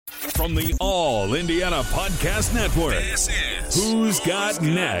From the All Indiana Podcast Network, this is Who's Got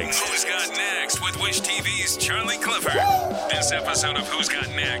Next? Who's Got Next with Wish TV's Charlie Clifford. This episode of Who's Got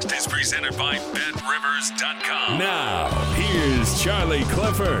Next is presented by BetRivers.com. Now, here's Charlie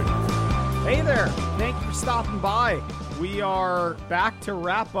Clifford. Hey there. Thank you for stopping by. We are back to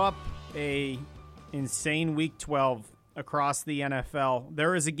wrap up a insane Week 12 across the NFL.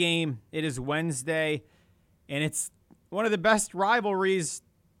 There is a game. It is Wednesday, and it's one of the best rivalries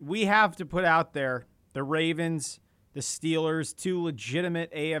we have to put out there. The Ravens, the Steelers, two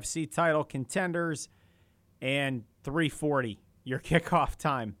legitimate AFC title contenders, and 3:40, your kickoff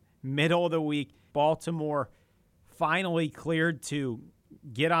time, middle of the week. Baltimore finally cleared to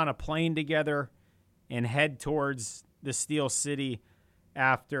get on a plane together and head towards the Steel City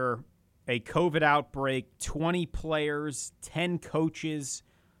after a COVID outbreak, 20 players, 10 coaches,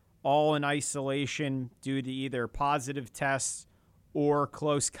 all in isolation due to either positive tests or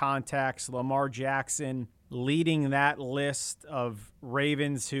close contacts. Lamar Jackson leading that list of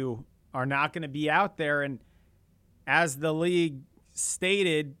Ravens who are not going to be out there. And as the league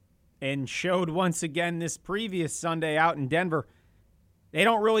stated and showed once again this previous Sunday out in Denver, they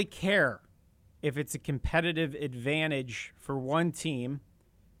don't really care if it's a competitive advantage for one team.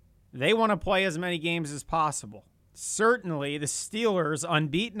 They want to play as many games as possible. Certainly, the Steelers,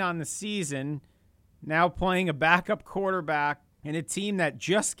 unbeaten on the season, now playing a backup quarterback and a team that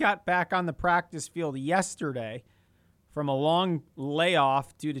just got back on the practice field yesterday from a long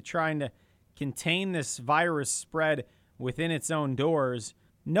layoff due to trying to contain this virus spread within its own doors.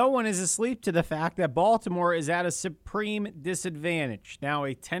 No one is asleep to the fact that Baltimore is at a supreme disadvantage. Now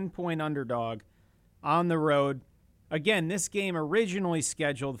a 10-point underdog on the road. Again, this game originally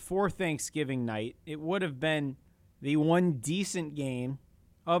scheduled for Thanksgiving night. It would have been the one decent game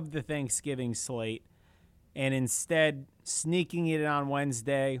of the Thanksgiving slate, and instead sneaking it on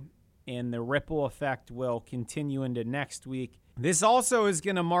Wednesday, and the ripple effect will continue into next week. This also is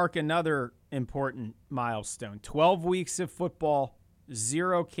going to mark another important milestone. 12 weeks of football,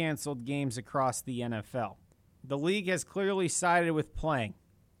 0 canceled games across the NFL. The league has clearly sided with playing.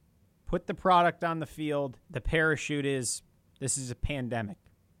 Put the product on the field. The parachute is, this is a pandemic.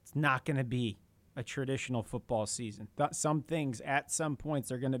 It's not going to be a traditional football season. Some things at some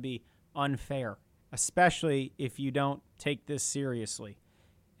points are going to be unfair, especially if you don't take this seriously.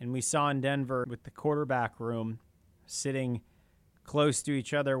 And we saw in Denver with the quarterback room sitting close to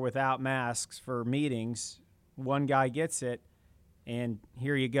each other without masks for meetings. One guy gets it, and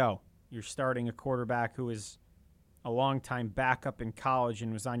here you go. You're starting a quarterback who is a longtime backup in college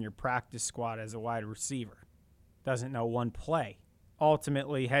and was on your practice squad as a wide receiver. Doesn't know one play.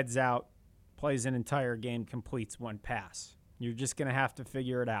 Ultimately heads out, plays an entire game, completes one pass. You're just going to have to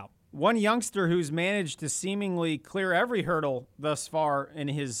figure it out. One youngster who's managed to seemingly clear every hurdle thus far in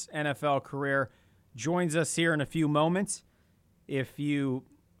his NFL career joins us here in a few moments. If you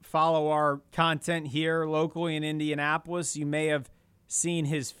follow our content here locally in Indianapolis, you may have seen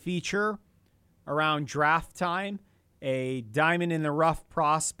his feature around draft time, a diamond-in-the-rough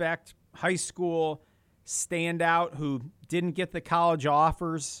prospect, high school standout who didn't get the college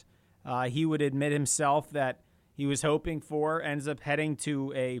offers he would admit himself that he was hoping for, ends up heading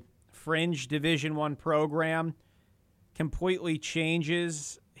to a fringe Division I program, completely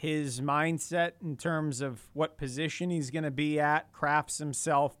changes his mindset in terms of what position he's going to be at, crafts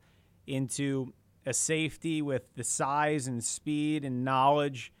himself into a safety with the size and speed and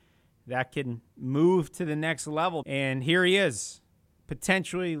knowledge that can move to the next level. And here he is,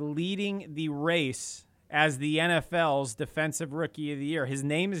 potentially leading the race as the NFL's Defensive Rookie of the Year. His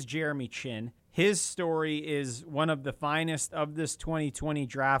name is Jeremy Chinn. His story is one of the finest of this 2020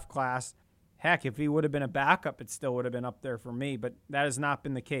 draft class. Heck, if he would have been a backup, it still would have been up there for me, but that has not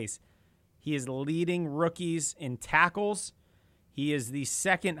been the case. He is leading rookies in tackles. He is the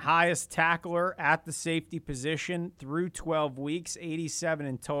second highest tackler at the safety position through 12 weeks, 87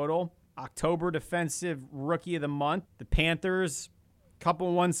 in total. October Defensive Rookie of the Month. The Panthers,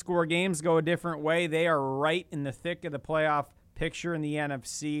 couple one-score games go a different way. They are right in the thick of the playoff picture in the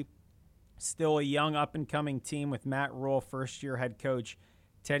NFC. Still a young up-and-coming team with Matt Rule, first-year head coach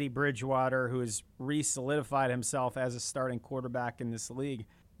Teddy Bridgewater, who has re-solidified himself as a starting quarterback in this league.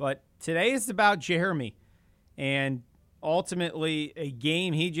 But today is about Jeremy, and ultimately a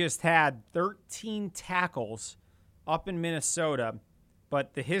game he just had 13 tackles up in Minnesota,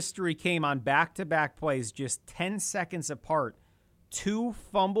 but the history came on back-to-back plays just 10 seconds apart. 2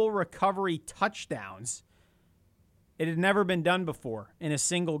 fumble recovery touchdowns. It had never been done before in a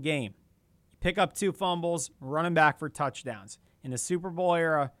single game. Pick up 2 fumbles, run them back for touchdowns. In the Super Bowl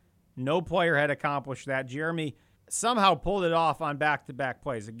era, no player had accomplished that. Jeremy somehow pulled it off on back-to-back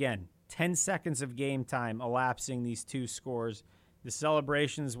plays. Again, 10 seconds of game time elapsing these two scores. The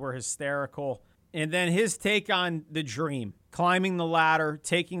celebrations were hysterical. And then his take on the dream, climbing the ladder,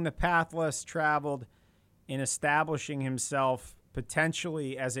 taking the path less traveled, and establishing himself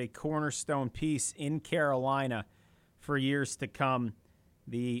potentially as a cornerstone piece in Carolina for years to come.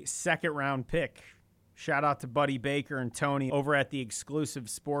 The second-round pick. Shout out to Buddy Baker and Tony over at the Exclusive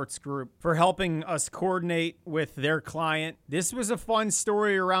Sports Group for helping us coordinate with their client. This was a fun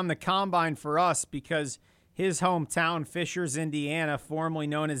story around the combine for us because his hometown, Fishers, Indiana, formerly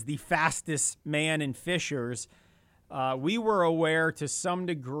known as the fastest man in Fishers, we were aware to some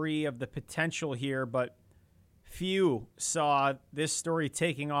degree of the potential here, but few saw this story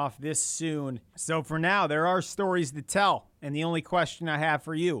taking off this soon. So for now, there are stories to tell, and the only question I have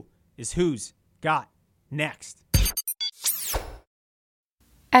for you is who's got next?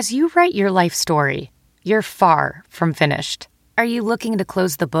 As you write your life story, you're far from finished. Are you looking to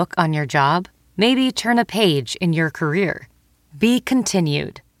close the book on your job? Maybe turn a page in your career? Be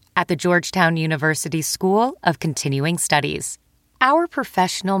continued at the Georgetown University School of Continuing Studies. Our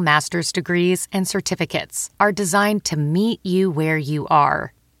professional master's degrees and certificates are designed to meet you where you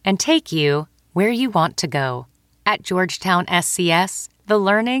are and take you where you want to go. At Georgetown SCS, the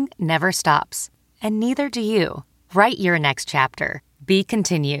learning never stops. And neither do you. Write your next chapter. Be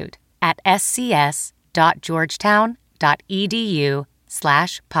continued at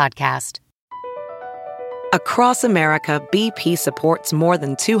scs.georgetown.edu/podcast. Across America, BP supports more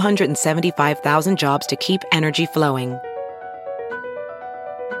than 275,000 jobs to keep energy flowing.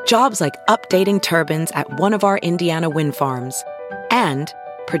 Jobs like updating turbines at one of our Indiana wind farms and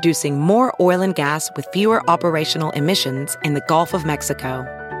producing more oil and gas with fewer operational emissions in the Gulf of Mexico.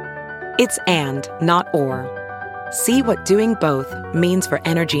 It's and, not or. See what doing both means for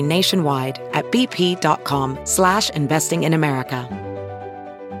energy nationwide at bp.com/investing in America.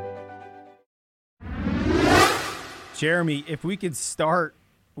 Jeremy, if we could start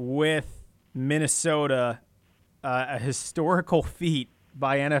with Minnesota, a historical feat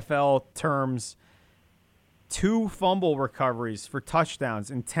by NFL terms, 2 fumble recoveries for touchdowns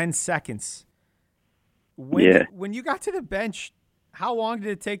in 10 seconds. When you got to the bench, how long did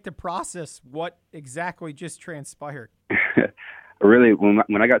it take to process what exactly just transpired? Really,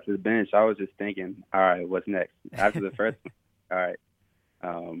 when I got to the bench, I was just thinking, all right, what's next? After the first one, all right,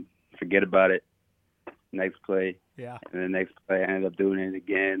 forget about it. Next play. Yeah. And the next play, I ended up doing it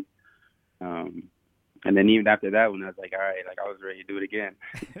again. And then even after that one, I was like, all right, like I was ready to do it again.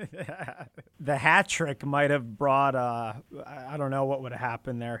 The hat trick might have brought, I don't know what would have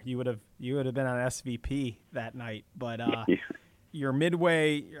happened there. You would have been on SVP that night. But you're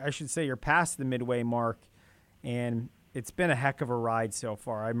you're past the midway mark, and it's been a heck of a ride so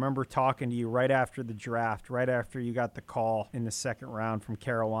far. I remember talking to you right after the draft, right after you got the call in the second round from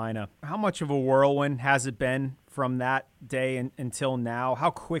Carolina. How much of a whirlwind has it been from that day until now?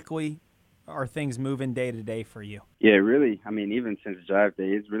 How quickly are things moving day to day for you? Yeah, really. I mean, even since draft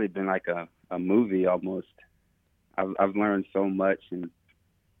day, it's really been like a movie almost. I've learned so much, and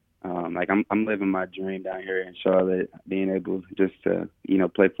like I'm living my dream down here in Charlotte, being able just to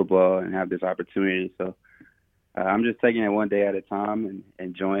play football and have this opportunity. So I'm just taking it one day at a time and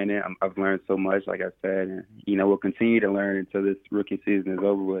enjoying it. I've learned so much, like I said, and we'll continue to learn until this rookie season is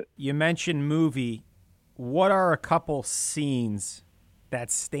over with. You mentioned movie. What are a couple scenes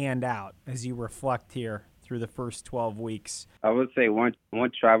that stand out as you reflect here through the first 12 weeks? I would say one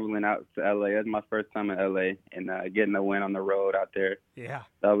traveling out to LA. That's my first time in LA, and getting a win on the road out there. Yeah,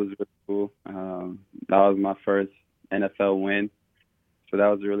 that was really cool. That was my first NFL win, so that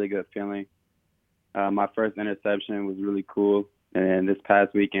was a really good feeling. My first interception was really cool, and this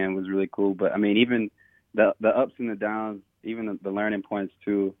past weekend was really cool. But I mean, even the ups and the downs, even the learning points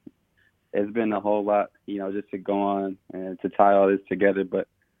too. It's been a whole lot, just to go on and to tie all this together. But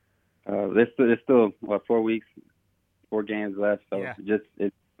there's still 4 weeks, 4 games left. So yeah.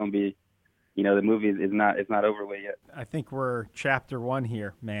 It's gonna be, the movie is not over with yet. I think we're chapter 1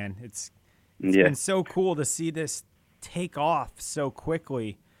 here, man. It's been so cool to see this take off so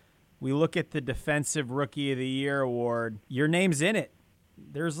quickly. We look at the Defensive Rookie of the Year award. Your name's in it.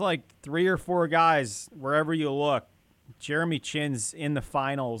 There's like 3 or 4 guys wherever you look. Jeremy Chinn's in the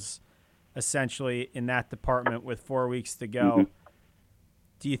finals, essentially, in that department with 4 weeks to go. Mm-hmm.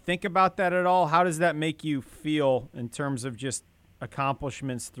 Do you think about that at all? How does that make you feel in terms of just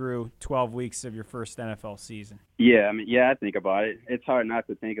accomplishments through 12 weeks of your first NFL season? Yeah, I think about it. It's hard not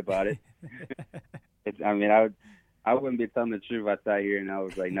to think about it. I wouldn't be telling the truth if I sat here and I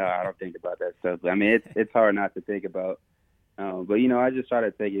was like, no, I don't think about that stuff. I mean, it's hard not to think about. But, I just try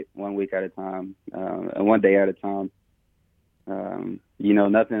to take it 1 week at a time, and 1 day at a time.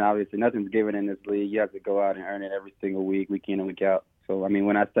 Nothing's given in this league. You have to go out and earn it every single week in and week out. So,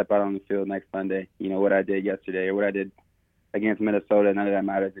 when I step out on the field next Sunday, what I did yesterday or what I did against Minnesota, none of that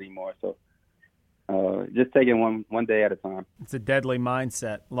matters anymore. So, just taking one day at a time. It's a deadly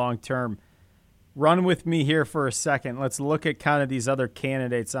mindset long term. Run with me here for a second. Let's look at kind of these other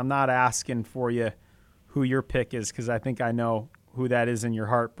candidates. I'm not asking for you who your pick is because I think I know who that is in your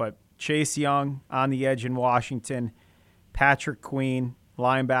heart. But Chase Young on the edge in Washington, Patrick Queen,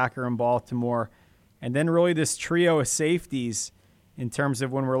 linebacker in Baltimore, and then really this trio of safeties in terms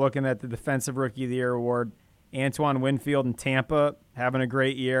of when we're looking at the Defensive Rookie of the Year award. Antoine Winfield in Tampa having a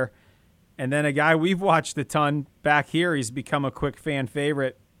great year. And then a guy we've watched a ton back here. He's become a quick fan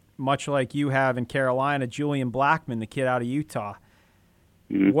favorite, much like you have in Carolina, Julian Blackmon, the kid out of Utah.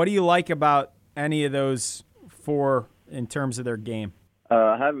 Mm-hmm. What do you like about any of those four in terms of their game?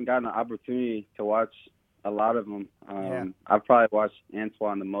 I haven't gotten an opportunity to watch a lot of them. I've probably watched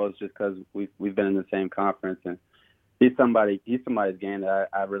Antoine the most just because we've been in the same conference, and he's somebody's game that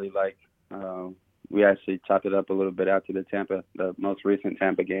I really like. We actually chopped it up a little bit after the most recent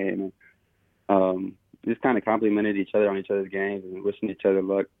Tampa game, and just kind of complimented each other on each other's games and wishing each other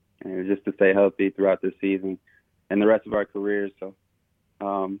luck, and just to stay healthy throughout this season and the rest of our careers. So,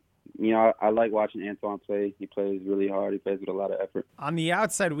 I like watching Antoine play. He plays really hard. He plays with a lot of effort. On the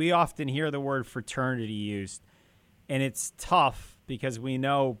outside, we often hear the word fraternity used, and it's tough because we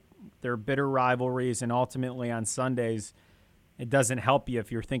know there are bitter rivalries, and ultimately on Sundays, it doesn't help you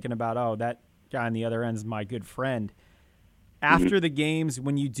if you're thinking about, that guy on the other end is my good friend. After the games,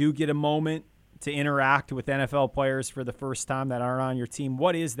 when you do get a moment to interact with NFL players for the first time that aren't on your team,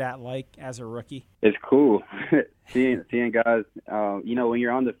 what is that like as a rookie? It's cool. seeing guys, when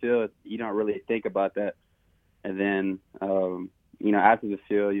you're on the field, you don't really think about that. And then, after the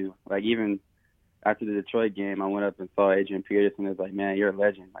field, even after the Detroit game, I went up and saw Adrian Peterson. It was like, man, you're a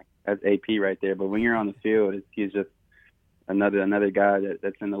legend. Like, that's AP right there. But when you're on the field, he's just another guy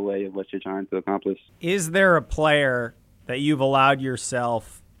that's in the way of what you're trying to accomplish. Is there a player that you've allowed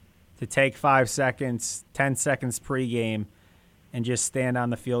yourself to take 5 seconds, 10 seconds pregame, and just stand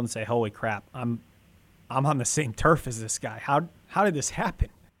on the field and say, "Holy crap, I'm on the same turf as this guy. How did this happen?"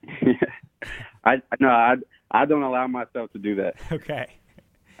 I don't allow myself to do that. Okay.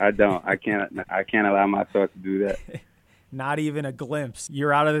 I don't. I can't allow myself to do that. Not even a glimpse.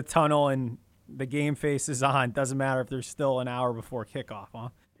 You're out of the tunnel and the game face is on. Doesn't matter if there's still an hour before kickoff, huh?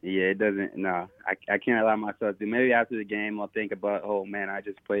 Yeah, it doesn't. No, I can't allow myself to. Maybe after the game I'll think about, oh, man, I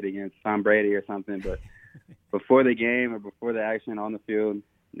just played against Tom Brady or something. But before the game or before the action on the field,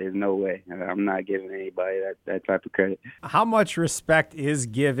 there's no way. I'm not giving anybody that type of credit. How much respect is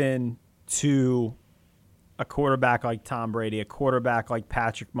given to a quarterback like Tom Brady, a quarterback like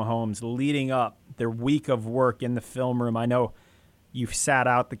Patrick Mahomes, leading up their week of work in the film room? I know you've sat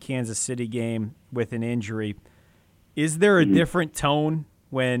out the Kansas City game with an injury. Is there a different tone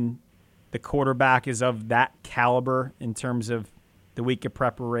when the quarterback is of that caliber in terms of the week of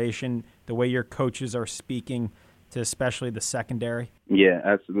preparation, the way your coaches are speaking to especially the secondary? Yeah,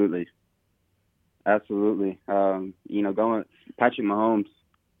 absolutely. Absolutely. Going Patrick Mahomes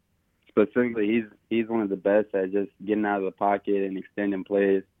specifically, he's one of the best at just getting out of the pocket and extending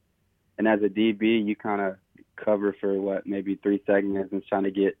plays. And as a DB, you kind of cover for maybe 3 seconds and try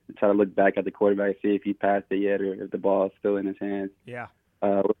to look back at the quarterback, see if he passed it yet or if the ball is still in his hands. Yeah.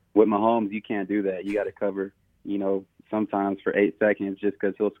 With Mahomes, you can't do that. You got to cover, sometimes for 8 seconds just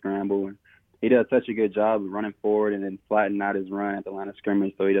because he'll scramble. And he does such a good job of running forward and then flattening out his run at the line of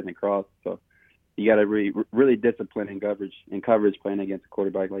scrimmage so he doesn't cross. So you got to really discipline in coverage playing against a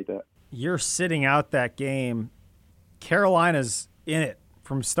quarterback like that. You're sitting out that game. Carolina's in it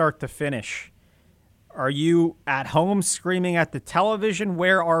from start to finish. Are you at home screaming at the television?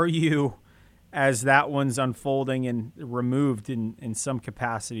 Where are you as that one's unfolding and removed in some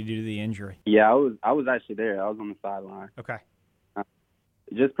capacity due to the injury? Yeah, I was actually there. I was on the sideline. Okay.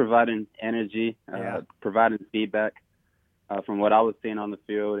 Just providing energy, providing feedback from what I was seeing on the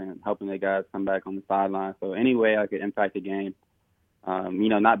field and helping the guys come back on the sideline. So any way I could impact the game,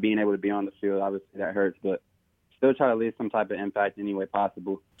 not being able to be on the field, obviously that hurts, but still try to leave some type of impact any way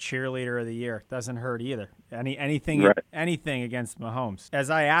possible. Cheerleader of the year doesn't hurt either. Anything against Mahomes.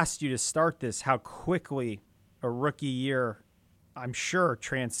 As I asked you to start this, how quickly a rookie year, I'm sure,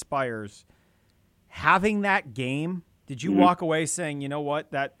 transpires. Having that game, did you walk away saying, you know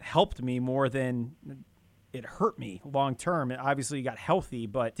what, that helped me more than it hurt me long term? Obviously, you got healthy,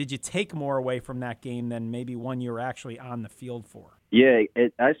 but did you take more away from that game than maybe one you were actually on the field for? Yeah,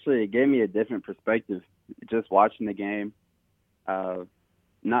 it gave me a different perspective. Just watching the game,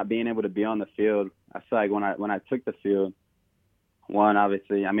 not being able to be on the field. I feel like when I took the field, one,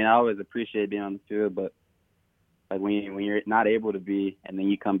 obviously, I mean, I always appreciate being on the field, but like when you're not able to be, and then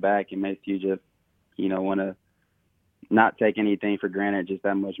you come back, it makes you just, want to not take anything for granted just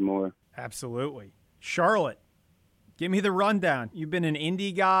that much more. Absolutely. Charlotte, give me the rundown. You've been an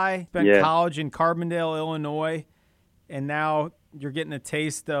Indy guy, spent college in Carbondale, Illinois, and now you're getting a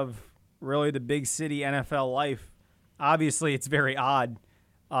taste of really the big city NFL life. Obviously, it's very odd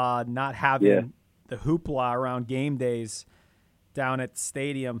not having the hoopla around game days down at the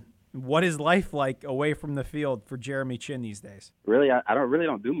stadium. What is life like away from the field for Jeremy Chinn these days? Really, I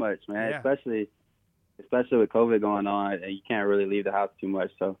don't do much, man. Especially with COVID going on, and you can't really leave the house too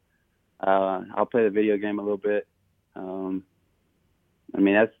much. So I'll play the video game a little bit. I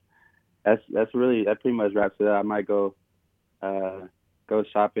mean, that pretty much wraps it up. I might go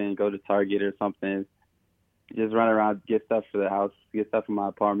shopping, go to Target or something. Just run around, get stuff for the house, get stuff for my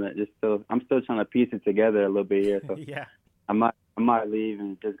apartment. I'm still trying to piece it together a little bit here. So yeah. I might leave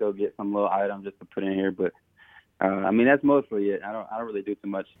and just go get some little item just to put in here, but I mean that's mostly it. I don't really do too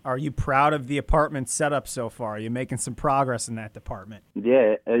much. Are you proud of the apartment setup so far? Are you making some progress in that department?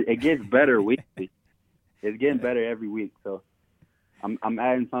 Yeah, it gets better weekly. It's getting better every week. So I'm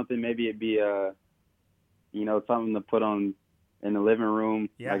adding something. Maybe it'd be something to put on in the living room,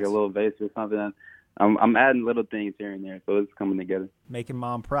 like a little vase or something. I'm adding little things here and there, so it's coming together. Making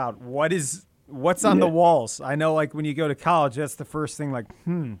mom proud. What's on the walls? I know, like when you go to college, that's the first thing. Like,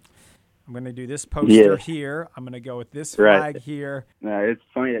 I'm going to do this poster here. I'm going to go with this flag here. It's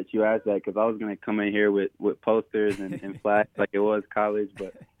funny that you asked that because I was going to come in here with posters and flags like it was college,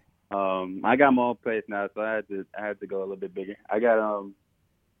 but I got my own place now, so I had to go a little bit bigger. I got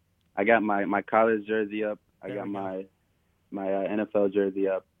my college jersey up. I got my NFL jersey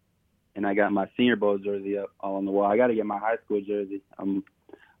up, and I got my Senior Bowl jersey up all on the wall. I got to get my high school jersey.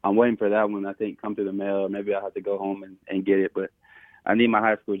 I'm waiting for that one, I think, come through the mail. Maybe I'll have to go home and get it, but I need my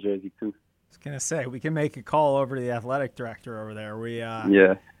high school jersey too. I was going to say, we can make a call over to the athletic director over there.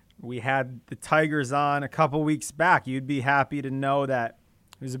 We had the Tigers on a couple weeks back. You'd be happy to know that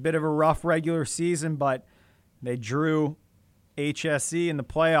it was a bit of a rough regular season, but they drew HSE in the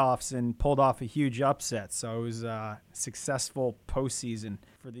playoffs and pulled off a huge upset. So it was a successful postseason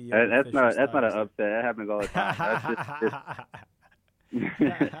for the That's not an upset. That happens all the time.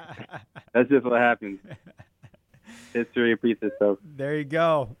 That's just what happens. History repeats itself. There you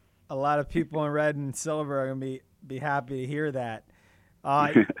go. A lot of people in red and silver are going to be happy to hear that.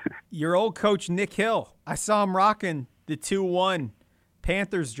 Your old coach, Nick Hill, I saw him rocking the 2-1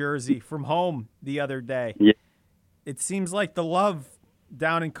 Panthers jersey from home the other day. Yeah. It seems like the love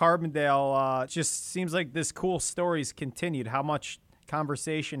down in Carbondale just seems like this cool story's continued. How much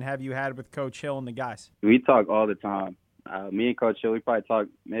conversation have you had with Coach Hill and the guys? We talk all the time. Me and Coach Hill, we probably talk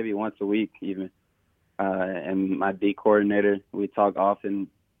maybe once a week even. And my D coordinator, we talk often,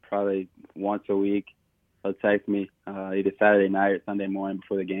 probably once a week. He'll text me either Saturday night or Sunday morning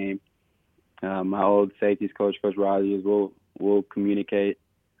before the game. My old safeties coach, Coach Rogers, we'll communicate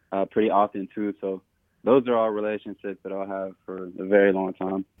pretty often too. So those are all relationships that I'll have for a very long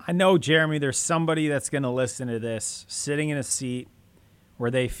time. I know, Jeremy, there's somebody that's going to listen to this sitting in a seat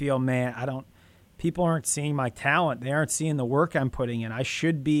where they feel, man, people aren't seeing my talent. They aren't seeing the work I'm putting in. I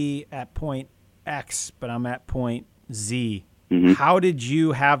should be at point X, but I'm at point Z. Mm-hmm. How did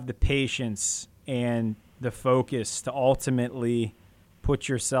you have the patience and the focus to ultimately put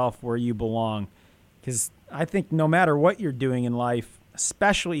yourself where you belong? Because I think no matter what you're doing in life,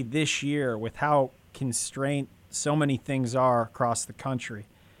 especially this year with how constrained so many things are across the country,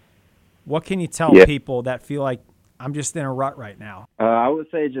 what can you tell people that feel like I'm just in a rut right now? I would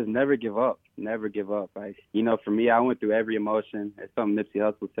say just never give up. Never give up. For me, I went through every emotion. It's something Nipsey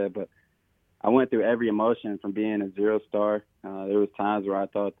Hussle said, but I went through every emotion from being a 0-star. There was times where I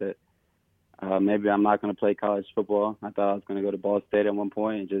thought that maybe I'm not going to play college football. I thought I was going to go to Ball State at one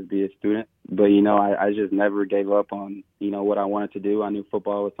point and just be a student. But, I just never gave up on, what I wanted to do. I knew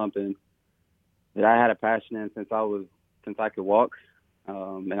football was something that I had a passion in since I could walk.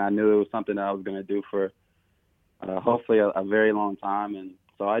 And I knew it was something that I was going to do for hopefully a very long time. And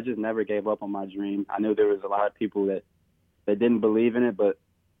so I just never gave up on my dream. I knew there was a lot of people that didn't believe in it, but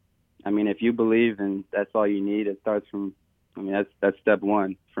if you believe, and that's all you need. It starts from, that's step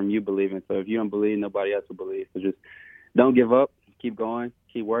one, from you believing. So if you don't believe, nobody else will believe. So just don't give up. Keep going.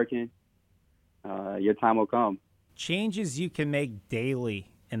 Keep working. Your time will come. Changes you can make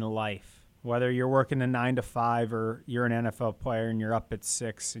daily in life, whether you're working a 9 to 5 or you're an NFL player and you're up at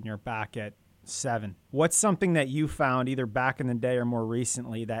 6 and you're back at 7. What's something that you found either back in the day or more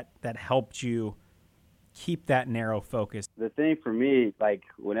recently that helped you keep that narrow focus? The thing for me, like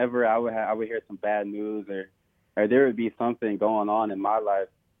whenever I would hear some bad news or there would be something going on in my life,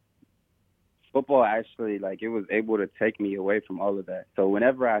 football actually, like, it was able to take me away from all of that. So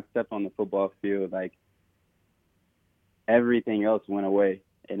whenever I stepped on the football field, like, everything else went away,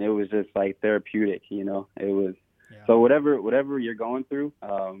 and it was just like therapeutic, you know. It was So whatever you're going through,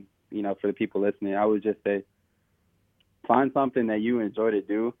 you know, for the people listening, I would just say find something that you enjoy to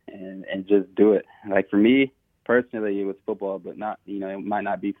do and just do it. Like for me personally, it was football, but not, you know, it might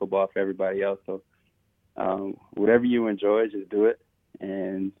not be football for everybody else. So whatever you enjoy, just do it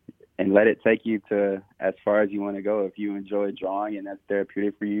and let it take you to as far as you want to go. If you enjoy drawing and that's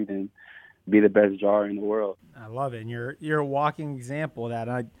therapeutic for you, then be the best drawer in the world. I love it. And you're a walking example of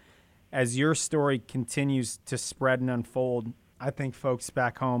that. As your story continues to spread and unfold, I think folks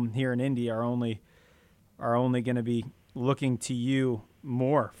back home here in Indy are only going to be looking to you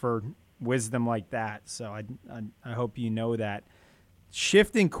more for wisdom like that. So I hope you know that.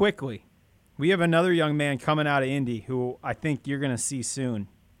 Shifting quickly, we have another young man coming out of Indy who I think you're going to see soon.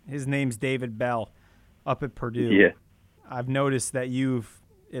 His name's David Bell up at Purdue. Yeah. I've noticed that you've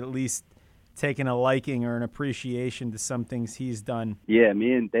at least taken a liking or an appreciation to some things he's done. Yeah,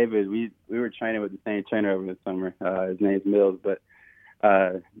 me and David, we were training with the same trainer over the summer. His name's Mills, but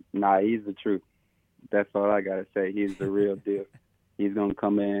he's the truth. That's all I got to say. He's the real deal. He's going to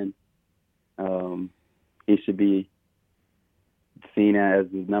come in. He should be seen as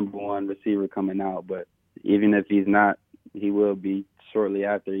the number one receiver coming out, but even if he's not, he will be shortly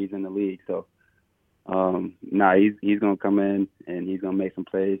after he's in the league. So, he's going to come in and he's going to make some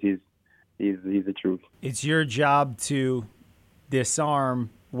plays. He's the truth. It's your job to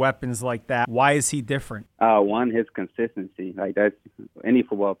disarm weapons like that. Why is he different? One, his consistency. Like, that's any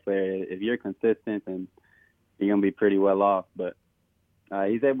football player. If you're consistent, then you're going to be pretty well off. But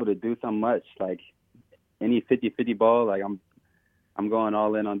he's able to do so much. Like, any 50-50 ball, like, I'm going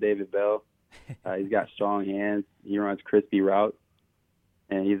all in on David Bell. He's got strong hands. He runs crispy routes,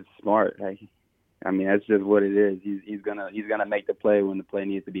 and he's smart. Like, I mean, that's just what it is. He's gonna make the play when the play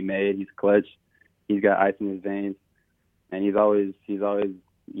needs to be made. He's clutch. He's got ice in his veins, and he's always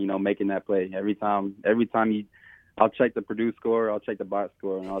you know, making that play. Every time I'll check the Purdue score, I'll check the box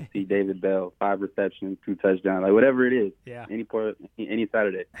score, and I'll see David Bell, 5 receptions, 2 touchdowns, like whatever it is. Yeah. Any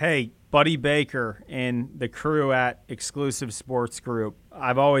Saturday. Hey, Buddy Baker and the crew at Exclusive Sports Group.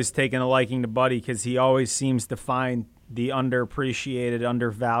 I've always taken a liking to Buddy because he always seems to find the underappreciated,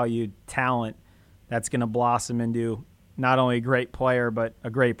 undervalued talent that's going to blossom into not only a great player, but a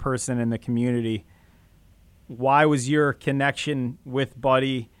great person in the community. Why was your connection with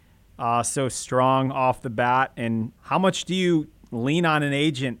Buddy so strong off the bat? And how much do you lean on an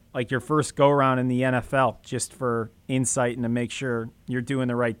agent like your first go-around in the NFL just for insight and to make sure you're doing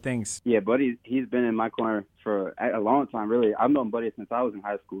the right things? Yeah, Buddy, he's been in my corner for a long time, really. I've known Buddy since I was in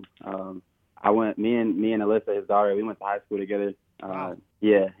high school. Me and Alyssa, his daughter, we went to high school together. Wow.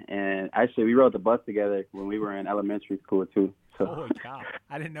 Yeah, and actually we rode the bus together when we were in elementary school too. So, holy cow!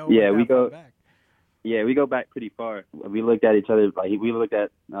 I didn't know. Yeah, we go back. Yeah, we go back pretty far. We looked at each other. Like, we looked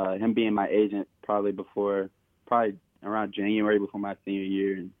at him being my agent probably around January before my senior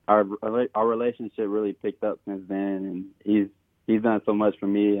year, and our relationship really picked up since then. And he's done so much for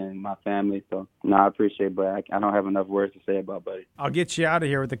me and my family. So, I appreciate it, but I don't have enough words to say about Buddy. I'll get you out of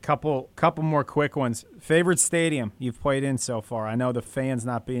here with a couple more quick ones. Favorite stadium you've played in so far? I know the fans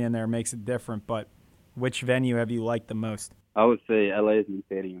not being in there makes it different, but which venue have you liked the most? I would say LA's new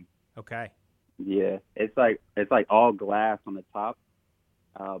stadium. Okay. Yeah, it's like all glass on the top,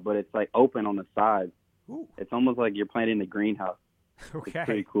 but it's like open on the sides. Ooh. It's almost like you're playing in the greenhouse. Okay. It's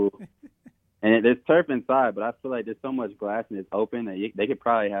pretty cool. And there's turf inside, but I feel like there's so much glass and it's open that they could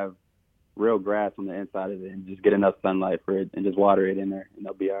probably have real grass on the inside of it and just get enough sunlight for it and just water it in there, and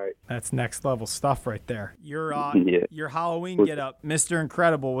they'll be all right. That's next level stuff right there. Your Halloween get up, Mr.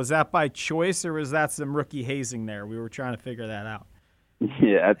 Incredible, was that by choice or was that some rookie hazing there? We were trying to figure that out.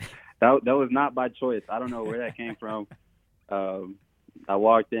 Yeah, that was not by choice. I don't know where that came from. I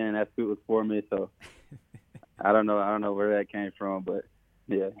walked in, that suit was for me, so I don't know where that came from, but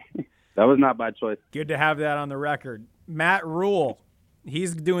yeah. That was not by choice. Good to have that on the record. Matt Rule,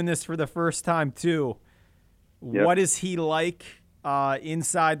 he's doing this for the first time too. Yep. What is he like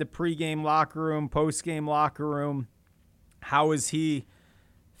inside the pregame locker room, postgame locker room? How has he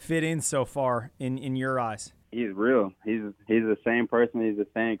fit in so far in your eyes? He's real. He's the same person. He's the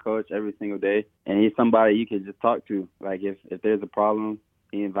same coach every single day, and he's somebody you can just talk to. Like if there's a problem,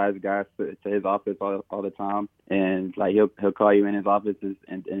 he invites guys to his office all the time, and like he'll call you in his office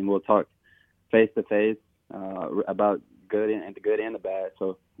and we'll talk face to face about good and the bad.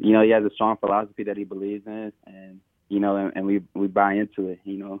 So, you know, he has a strong philosophy that he believes in, and, you know, and we buy into it.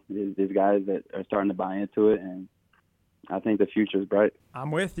 You know, there's guys that are starting to buy into it, and I think the future is bright.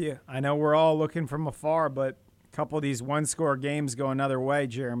 I'm with you. I know we're all looking from afar, but a couple of these one-score games go another way,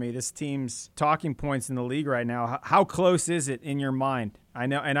 Jeremy. This team's talking points in the league right now. How close is it in your mind? I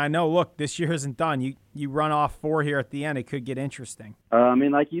know, look, this year isn't done. You run off 4 here at the end. It could get interesting. I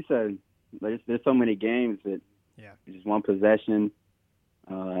mean, like you said, there's so many games that just one possession,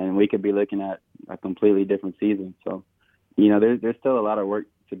 and we could be looking at a completely different season. So, you know, there's still a lot of work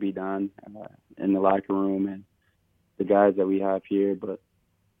to be done in the locker room and the guys that we have here, but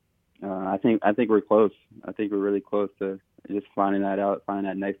I think we're close. I think we're really close to just finding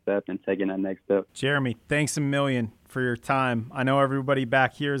that next step and taking that next step. Jeremy, thanks a million for your time. I know everybody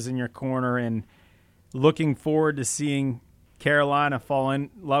back here is in your corner and looking forward to seeing Carolina fall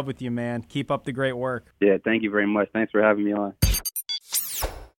in love with you, man. Keep up the great work. Yeah, thank you very much. Thanks for having me on.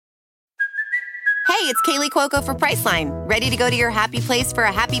 Hey, it's Kaylee Cuoco for Priceline. Ready to go to your happy place for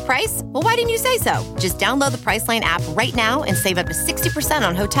a happy price? Well, why didn't you say so? Just download the Priceline app right now and save up to 60%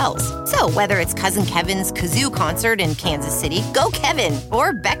 on hotels. So whether it's Cousin Kevin's Kazoo Concert in Kansas City, go Kevin,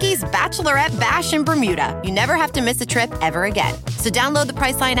 or Becky's Bachelorette Bash in Bermuda, you never have to miss a trip ever again. So download the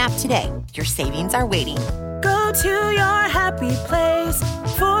Priceline app today. Your savings are waiting. Go to your happy place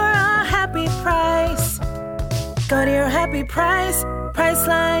for a happy price. Go to your happy price,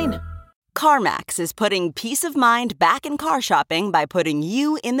 Priceline. CarMax is putting peace of mind back in car shopping by putting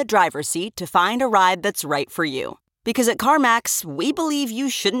you in the driver's seat to find a ride that's right for you. Because at CarMax, we believe you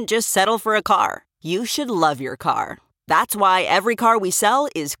shouldn't just settle for a car. You should love your car. That's why every car we sell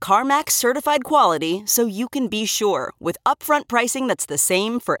is CarMax certified quality, so you can be sure with upfront pricing that's the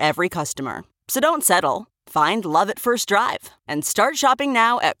same for every customer. So don't settle. Find love at first drive and start shopping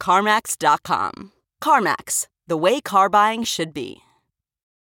now at CarMax.com. CarMax, the way car buying should be.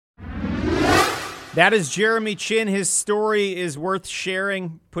 That is Jeremy Chinn. His story is worth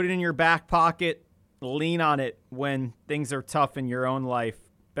sharing. Put it in your back pocket. Lean on it when things are tough in your own life.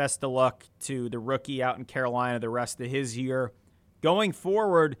 Best of luck to the rookie out in Carolina the rest of his year. Going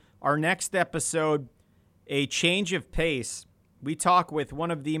forward, our next episode, a change of pace. We talk with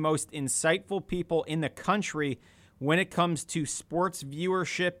one of the most insightful people in the country when it comes to sports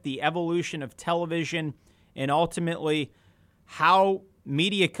viewership, the evolution of television, and ultimately how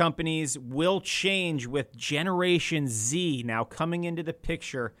media companies will change with Generation Z now coming into the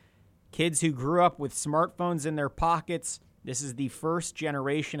picture. Kids who grew up with smartphones in their pockets. This is the first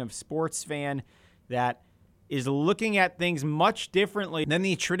generation of sports fan that is looking at things much differently than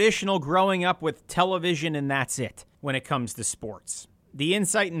the traditional growing up with television and that's it when it comes to sports. The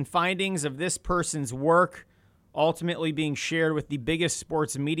insight and findings of this person's work ultimately being shared with the biggest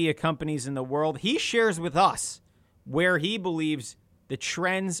sports media companies in the world. He shares with us where he believes the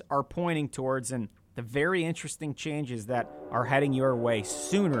trends are pointing towards and the very interesting changes that are heading your way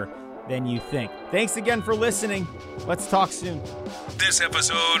sooner than you think. Thanks again for listening. Let's talk soon. This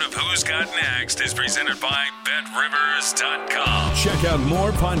episode of Who's Got Next is presented by BetRivers.com. Check out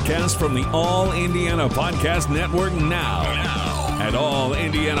more podcasts from the All Indiana Podcast Network now at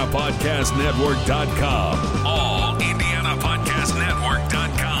AllIndianaPodcastNetwork.com.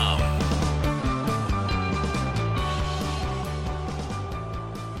 AllIndianaPodcastNetwork.com.